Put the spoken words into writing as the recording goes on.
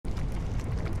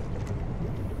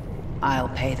I'll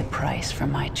pay the price for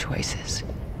my choices.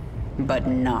 But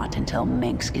not until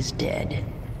Minsk is dead.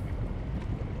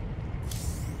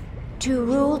 To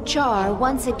rule Char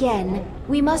once again,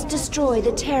 we must destroy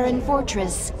the Terran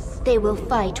fortress. They will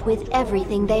fight with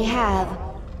everything they have.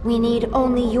 We need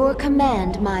only your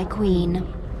command, my queen.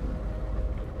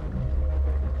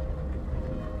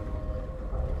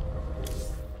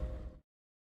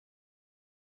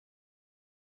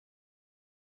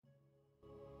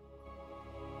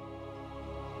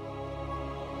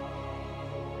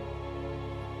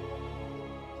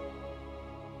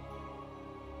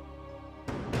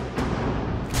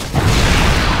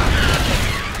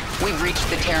 We've reached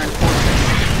the Terran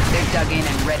fortress. They've dug in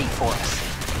and ready for us.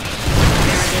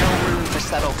 There is no room for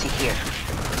subtlety here.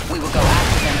 We will go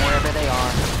after them wherever they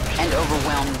are, and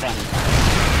overwhelm them.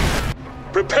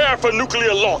 Prepare for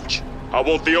nuclear launch. I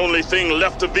want the only thing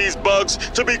left of these bugs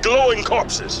to be glowing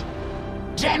corpses.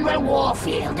 General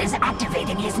Warfield is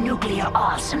activating his nuclear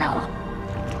arsenal.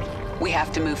 We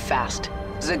have to move fast.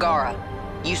 Zagara,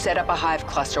 you set up a hive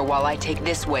cluster while I take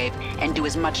this wave and do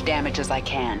as much damage as I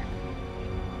can.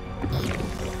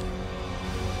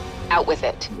 Out with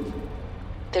it.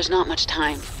 There's not much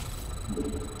time.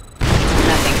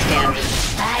 Nothing standing.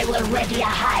 I will ready a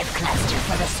hive cluster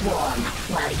for the swarm,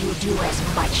 while you do as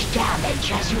much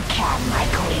damage as you can, my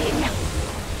queen.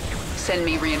 Send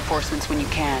me reinforcements when you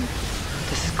can.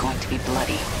 This is going to be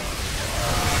bloody.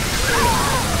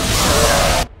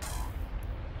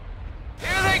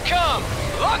 Here they come!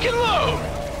 Lock and load!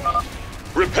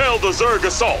 Repel the Zerg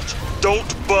assault.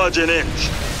 Don't budge an inch.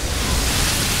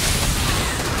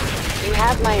 You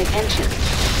have my attention.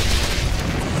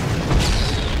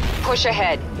 Push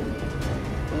ahead.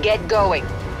 Get going.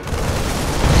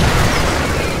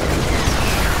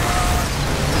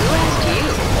 Who asked you?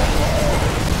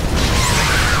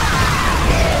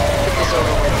 Get this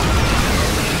over with.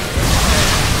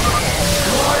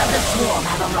 More of the swarm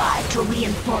have arrived to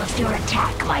reinforce your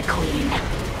attack, my queen.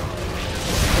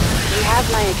 You have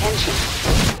my attention.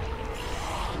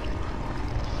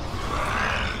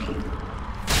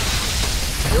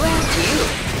 Who asked you?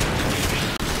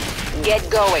 Get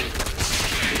going.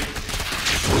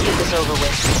 Get this over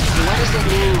with. What is it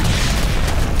now?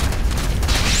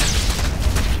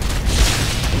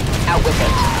 Out with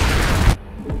it.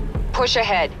 Push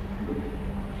ahead.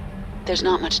 There's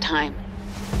not much time.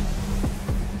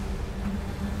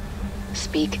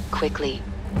 Speak quickly.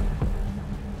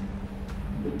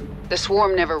 The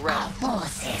swarm never rests.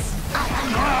 Forces.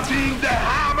 Dropping the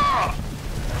hammer!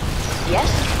 Yes?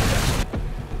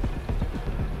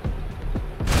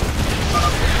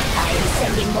 I am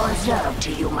sending more Zerg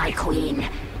to you, my queen.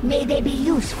 May they be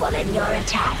useful in your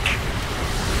attack.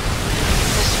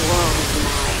 This world is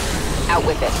mine. Out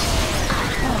with it. Our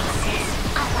forces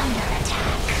are under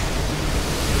attack.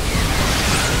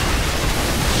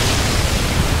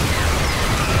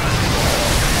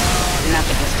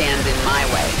 Nothing can stand in my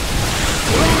way.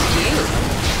 Who asked you?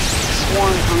 The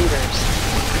swarm hungers.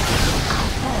 Our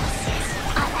forces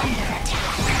are under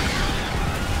attack.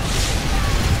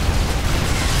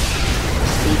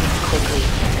 Speak quickly.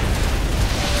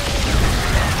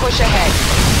 Push ahead.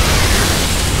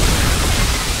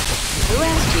 Who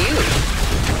asked you?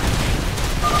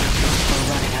 We're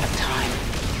running out of time.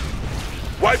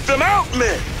 Wipe them out,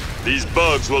 men! These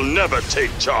bugs will never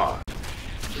take charge.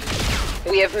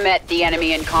 We have met the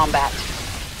enemy in combat.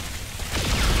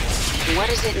 What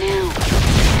is it now?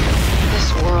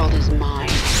 This world is mine.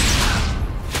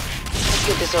 Let's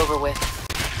get this over with.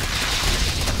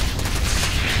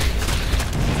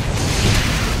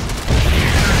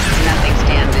 Nothing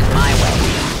stands in my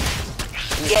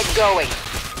way. Get going.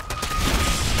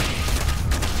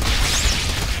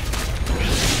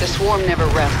 The swarm never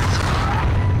rests.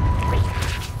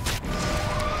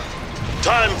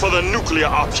 Time for the nuclear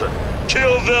option.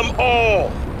 Kill them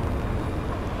all!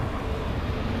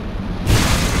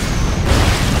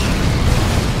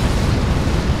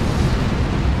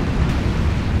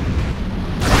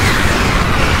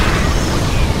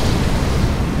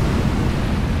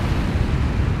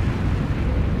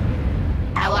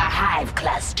 Our hive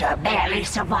cluster barely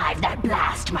survived that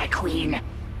blast, my queen.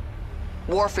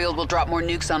 Warfield will drop more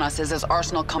nukes on us as his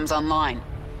arsenal comes online.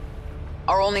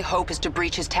 Our only hope is to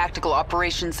breach his tactical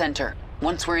operations center.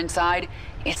 Once we're inside,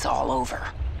 it's all over.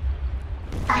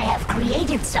 I have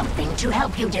created something to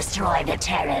help you destroy the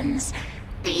Terrans.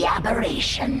 The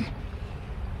aberration.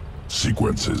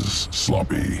 Sequences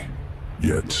sloppy,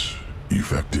 yet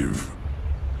effective.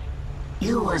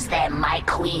 Use them, my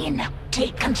queen.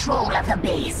 Take control of the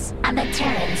base, and the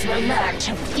Terrans will learn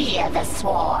to fear the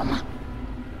swarm.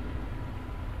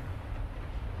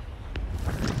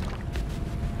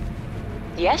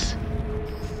 Yes?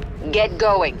 Get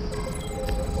going.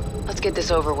 Let's get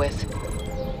this over with.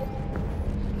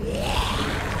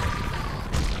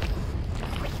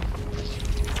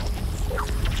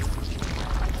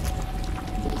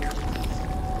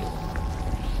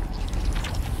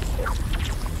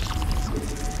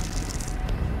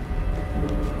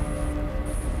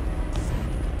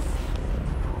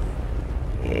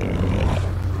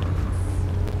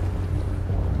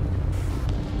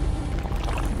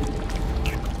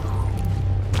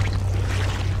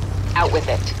 Out with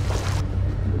it.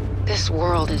 This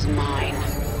world is mine.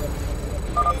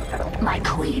 My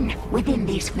queen, within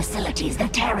these facilities, the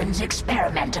Terrans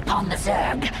experiment upon the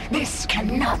Zerg. This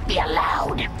cannot be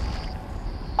allowed.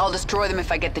 I'll destroy them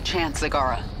if I get the chance,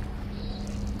 Zagara.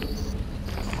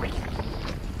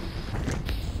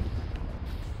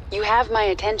 You have my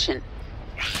attention.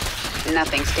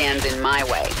 Nothing stands in my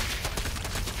way.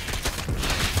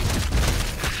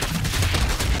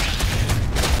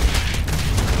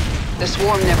 The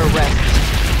swarm never rests.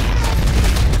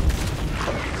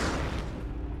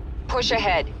 Push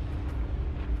ahead.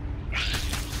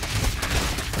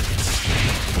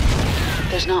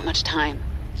 There's not much time.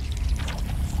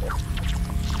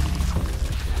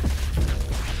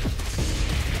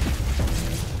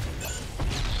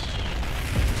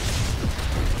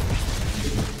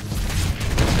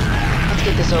 Let's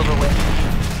get this over with.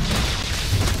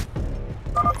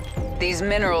 These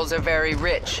minerals are very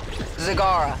rich.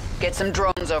 Zagara, get some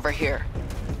drones over here.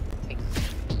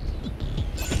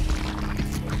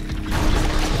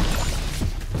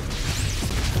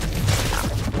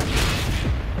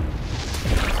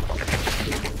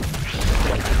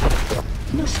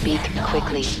 Speak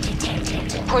quickly.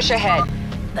 Push ahead.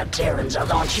 The Terrans are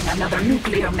launching another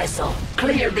nuclear missile.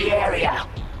 Clear the area.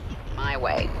 My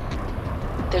way.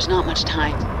 There's not much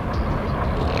time.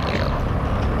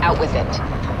 Out with it.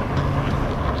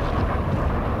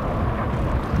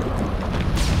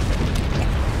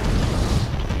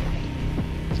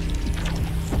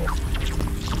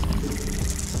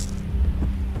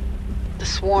 The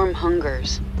swarm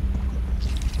hungers.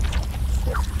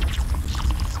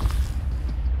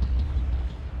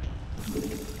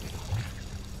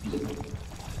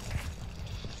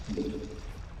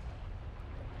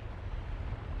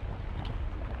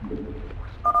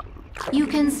 You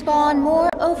can spawn more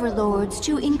overlords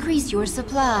to increase your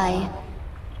supply.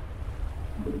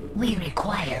 We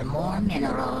require more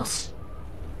minerals.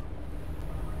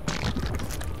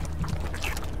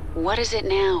 What is it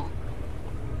now?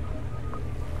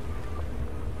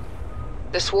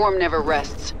 The swarm never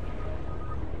rests.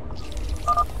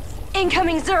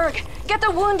 Incoming Zerg! Get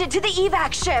the wounded to the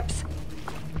evac ships!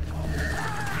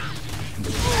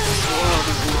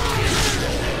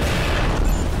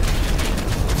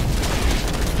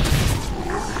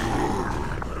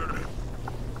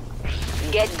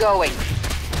 Get going.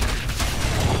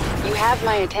 You have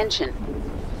my attention.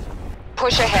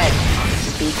 Push ahead.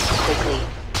 Speak quickly.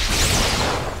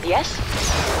 Yes?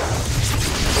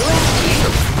 Who asked you?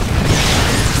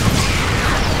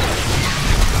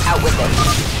 Out with it.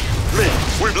 Men,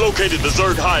 we've located the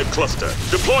Zerg Hive cluster.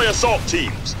 Deploy assault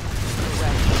teams.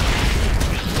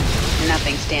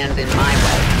 Nothing stands in my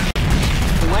way.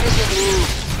 What is it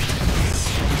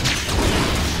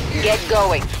now? Get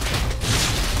going.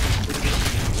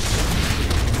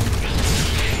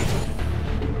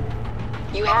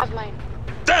 You have my...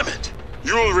 Damn it!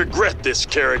 You'll regret this,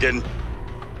 Kerrigan.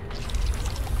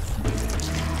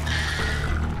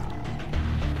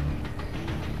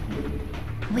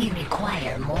 We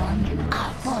require more.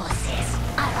 Our forces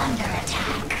are under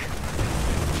attack.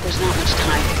 There's not much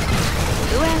time.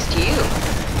 Who asked you?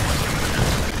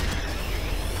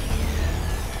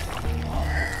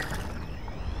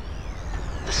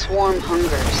 The swarm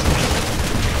hungers.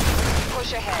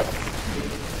 Push ahead.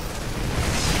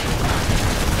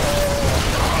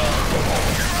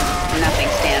 Nothing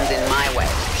stands in my way.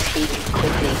 Speak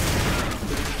quickly.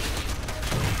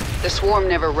 The swarm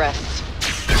never rests.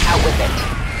 Out with it.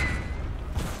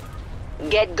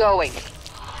 Get going.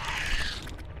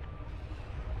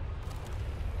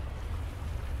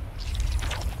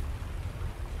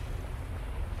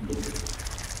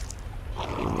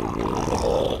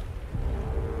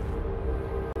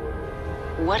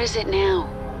 What is it now?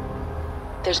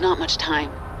 There's not much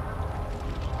time.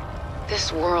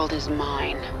 This world is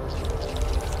mine.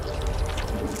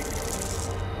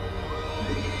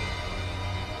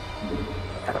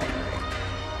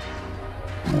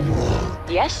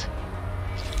 Yes?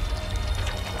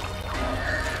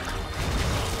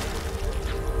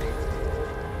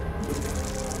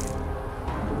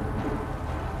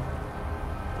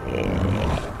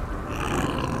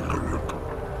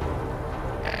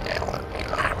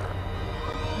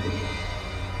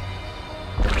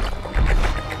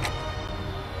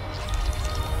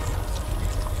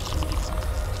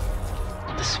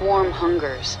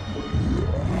 hungers.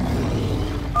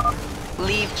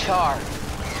 Leave Char.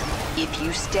 If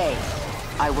you stay,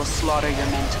 I will slaughter your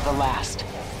men to the last.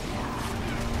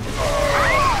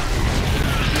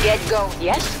 Get go,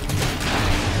 yes?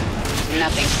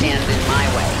 Nothing stands in my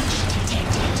way.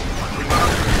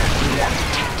 We have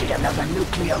detected another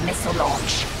nuclear missile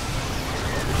launch.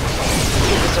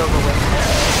 Get this over with.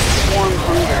 Swarm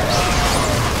hungers.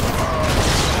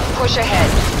 Push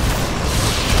ahead.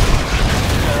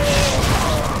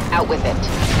 Out with it.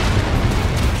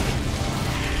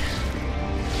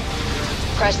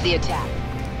 Press the attack.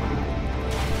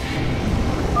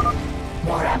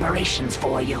 More aberrations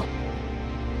for you.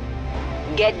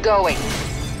 Get going.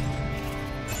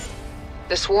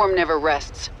 The swarm never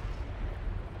rests.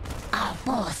 Our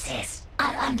forces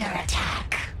are under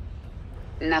attack.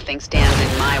 Nothing stands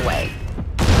in my way.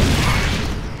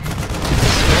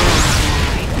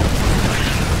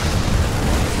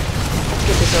 Let's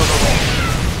get this over with.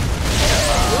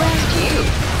 Who asked you?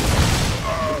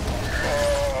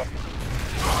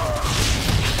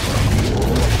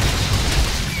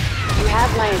 You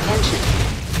have my attention.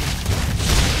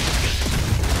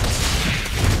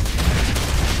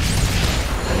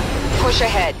 Push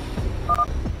ahead.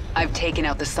 I've taken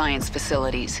out the science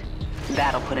facilities.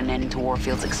 That'll put an end to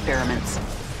Warfield's experiments.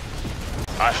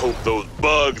 I hope those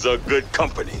bugs are good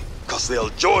company, 'cause they'll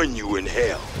join you in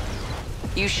hell.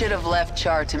 You should have left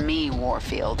Char to me,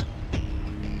 Warfield.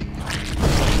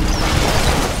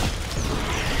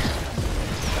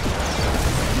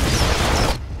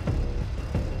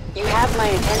 You have my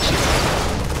attention.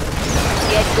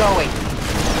 Get going.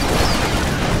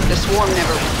 The swarm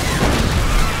never...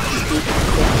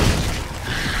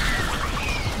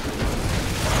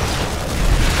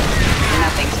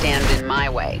 Nothing stands in my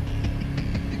way.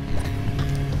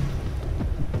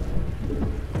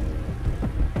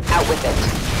 Out with it.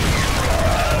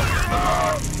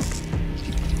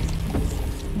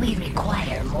 We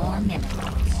require more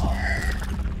minerals.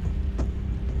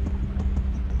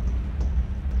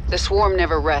 The swarm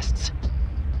never rests.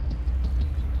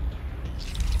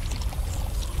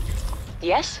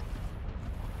 Yes?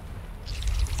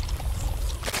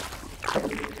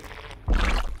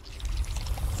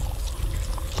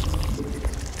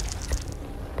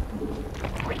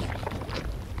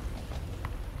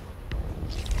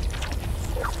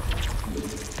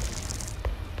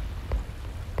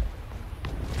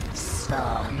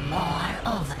 Some more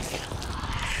over it.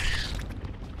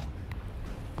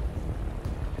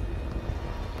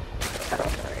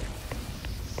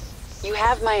 You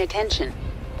have my attention.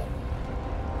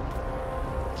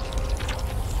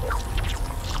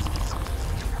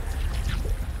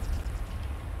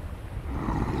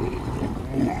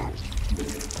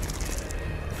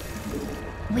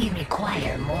 We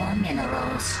require more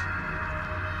minerals.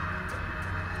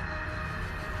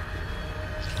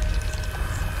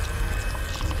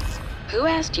 Who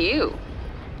asked you?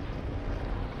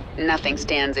 Nothing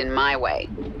stands in my way.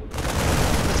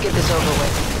 Let's get this over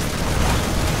with.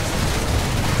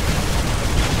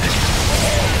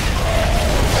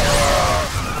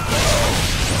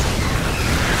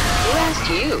 Who asked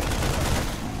you?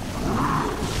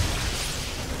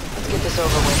 Let's get this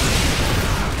over with.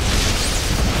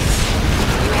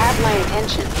 You have my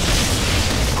attention.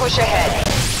 Push ahead.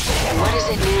 What is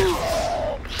it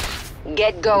now?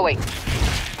 Get going.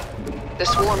 The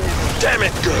swarm never... Damn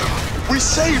it, girl! We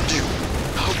saved you!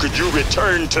 How could you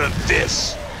return to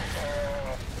this?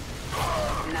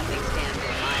 Nothing stands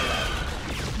in my way.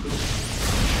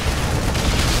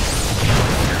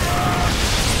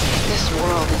 This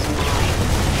world is mine.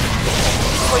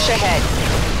 Push ahead.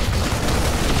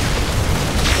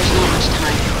 There's not much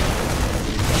time.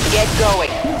 Get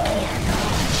going.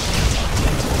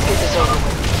 Get this over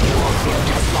with. Warfield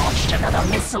has launched another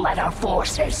missile at our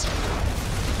forces.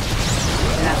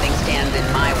 Nothing stands in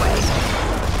my way.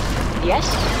 Yes?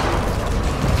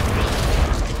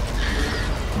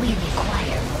 We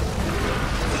require...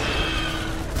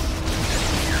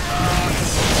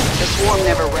 The swarm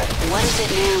never rests. What is it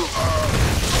now?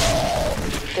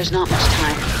 There's not much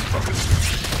time.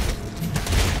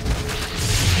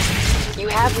 You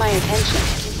have my attention.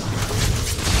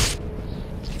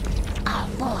 Our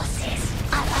forces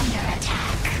are under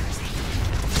attack.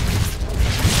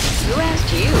 Who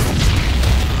asked you?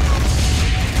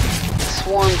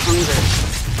 Swarm hunger.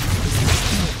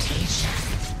 Mutation.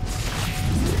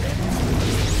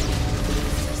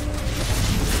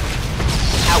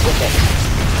 Out with it.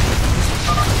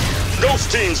 Ghost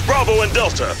teams Bravo and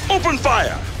Delta, open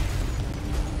fire!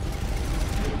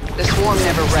 The swarm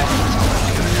never rests.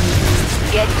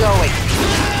 Get going.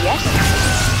 Yes?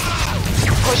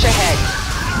 Push ahead.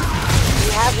 You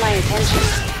have my attention.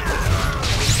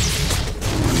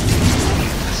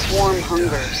 Swarm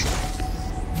hungers.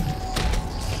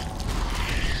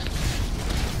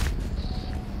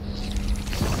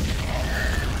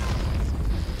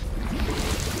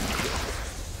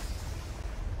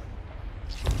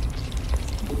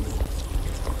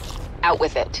 Out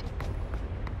with it.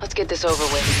 Let's get this over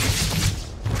with.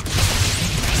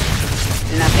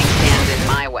 Nothing stands in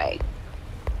my way.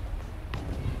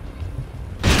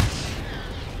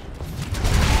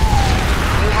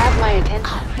 You have my attention.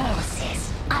 Our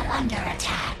forces are under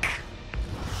attack.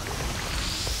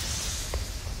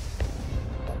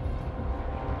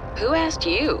 Who asked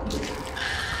you?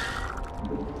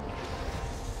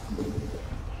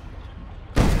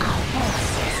 Our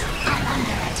forces are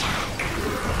under attack.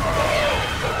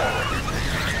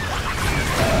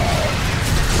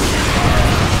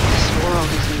 This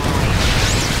world is mine.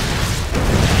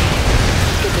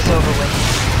 Let's get this over with.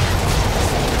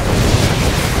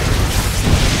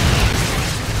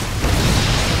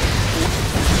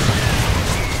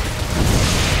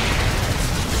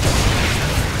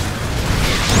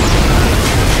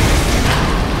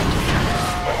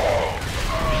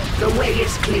 The way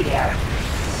is clear.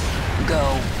 Go,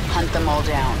 hunt them all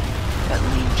down, but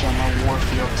leave General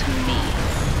Warfield to me.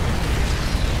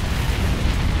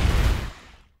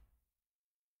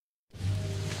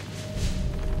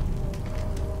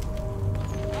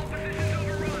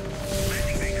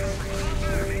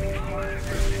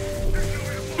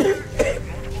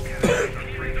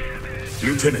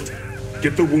 Lieutenant,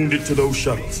 get the wounded to those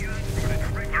shuttles.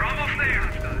 We're almost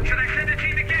there. Should I send a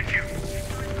team to get you?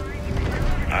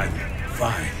 I'm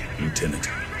fine, Lieutenant.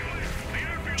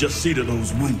 Just see to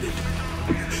those wounded.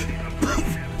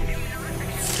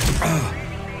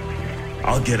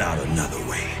 I'll get out another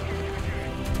way.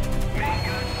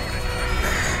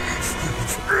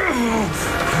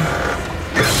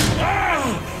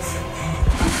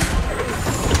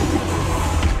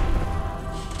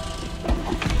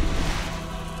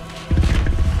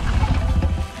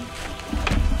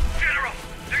 General,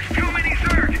 there's too many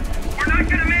Zerg. We're not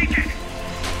gonna make it.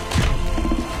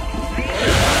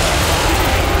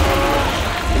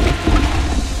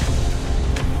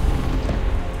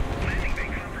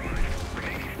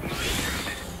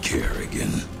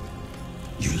 Kerrigan,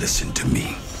 you listen to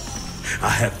me. I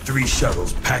have 3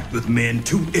 shuttles packed with men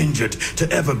too injured to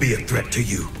ever be a threat to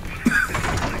you.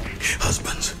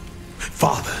 Husbands,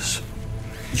 fathers,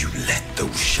 you let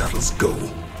those shuttles go.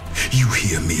 You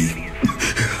hear me?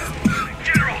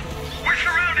 General, we're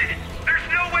surrounded. There's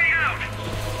no way out.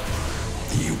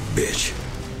 You bitch.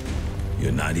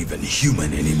 You're not even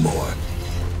human anymore.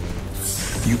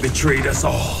 You betrayed us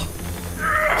all.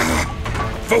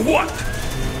 For what?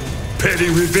 Petty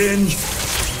revenge?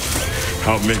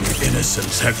 How many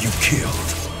innocents have you killed?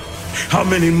 How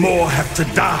many more have to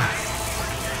die?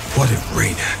 What if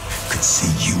Raina could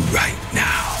see you right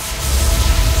now?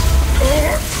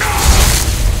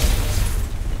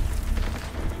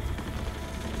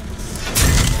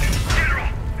 General,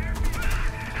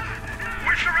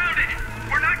 we're surrounded.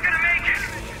 We're not gonna make it.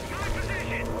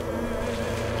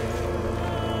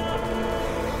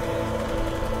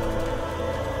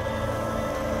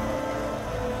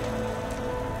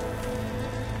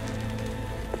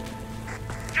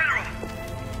 General,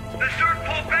 the Zerg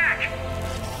pulled back.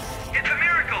 It's a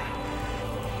miracle.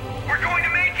 We're going to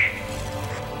make it.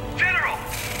 General!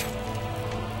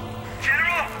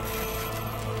 General!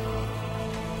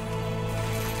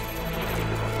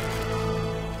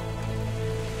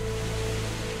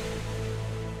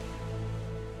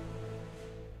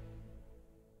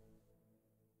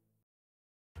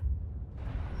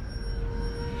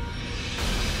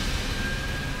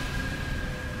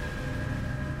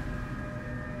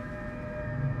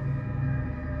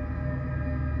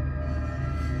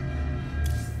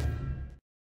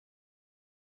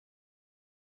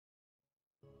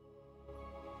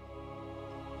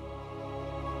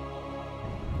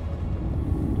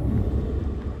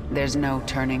 There's no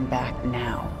turning back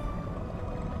now.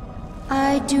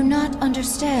 I do not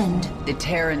understand. The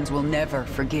Terrans will never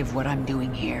forgive what I'm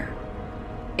doing here.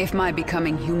 If my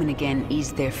becoming human again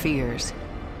eased their fears,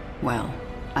 well,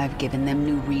 I've given them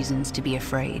new reasons to be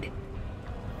afraid.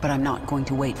 But I'm not going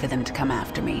to wait for them to come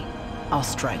after me. I'll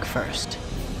strike first.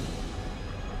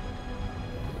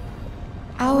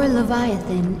 Our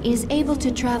Leviathan is able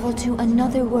to travel to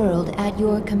another world at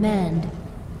your command.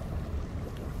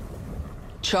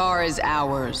 Char is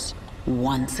ours,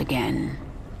 once again.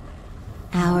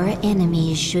 Our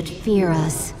enemies should fear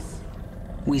us.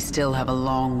 We still have a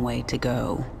long way to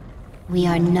go. We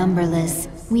are numberless,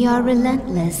 we are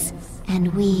relentless,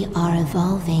 and we are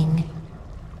evolving.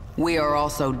 We are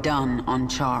also done on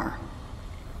Char.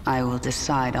 I will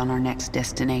decide on our next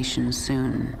destination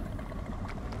soon.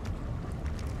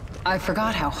 I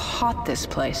forgot how hot this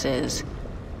place is.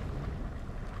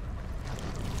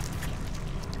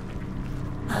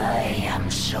 I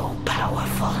am so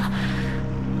powerful.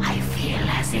 I feel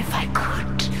as if I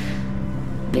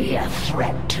could be a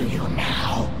threat to you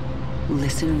now.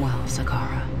 Listen well,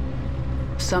 Zakara.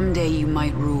 Someday you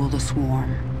might rule the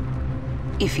swarm.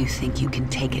 If you think you can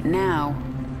take it now,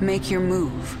 make your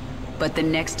move. But the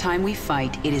next time we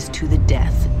fight, it is to the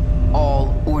death.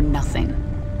 All or nothing.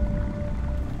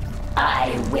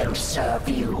 I will serve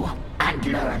you and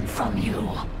learn from you.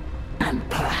 And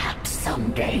perhaps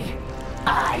someday,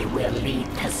 I will lead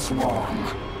the swarm.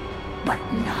 But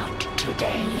not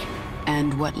today.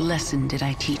 And what lesson did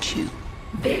I teach you?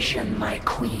 Vision, my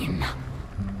queen.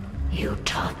 You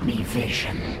taught me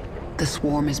vision. The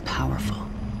swarm is powerful,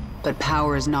 but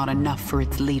power is not enough for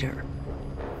its leader.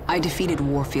 I defeated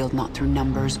Warfield not through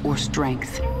numbers or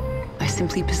strength. I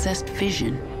simply possessed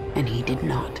vision, and he did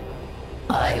not.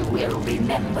 I will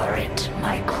remember it,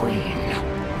 my queen.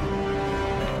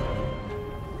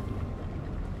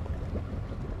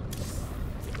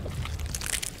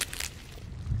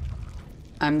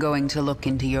 I'm going to look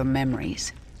into your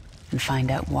memories and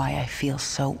find out why I feel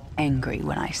so angry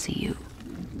when I see you.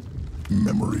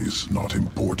 Memories not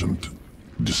important.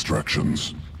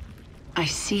 Distractions. I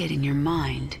see it in your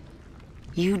mind.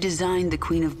 You designed the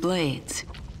Queen of Blades.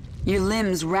 Your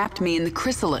limbs wrapped me in the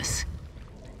chrysalis.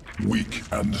 Weak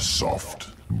and soft.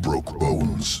 Broke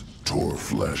bones. Tore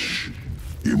flesh.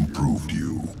 Improved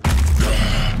you.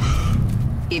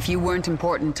 If you weren't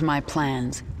important to my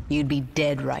plans, you'd be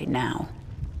dead right now.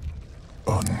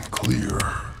 Unclear.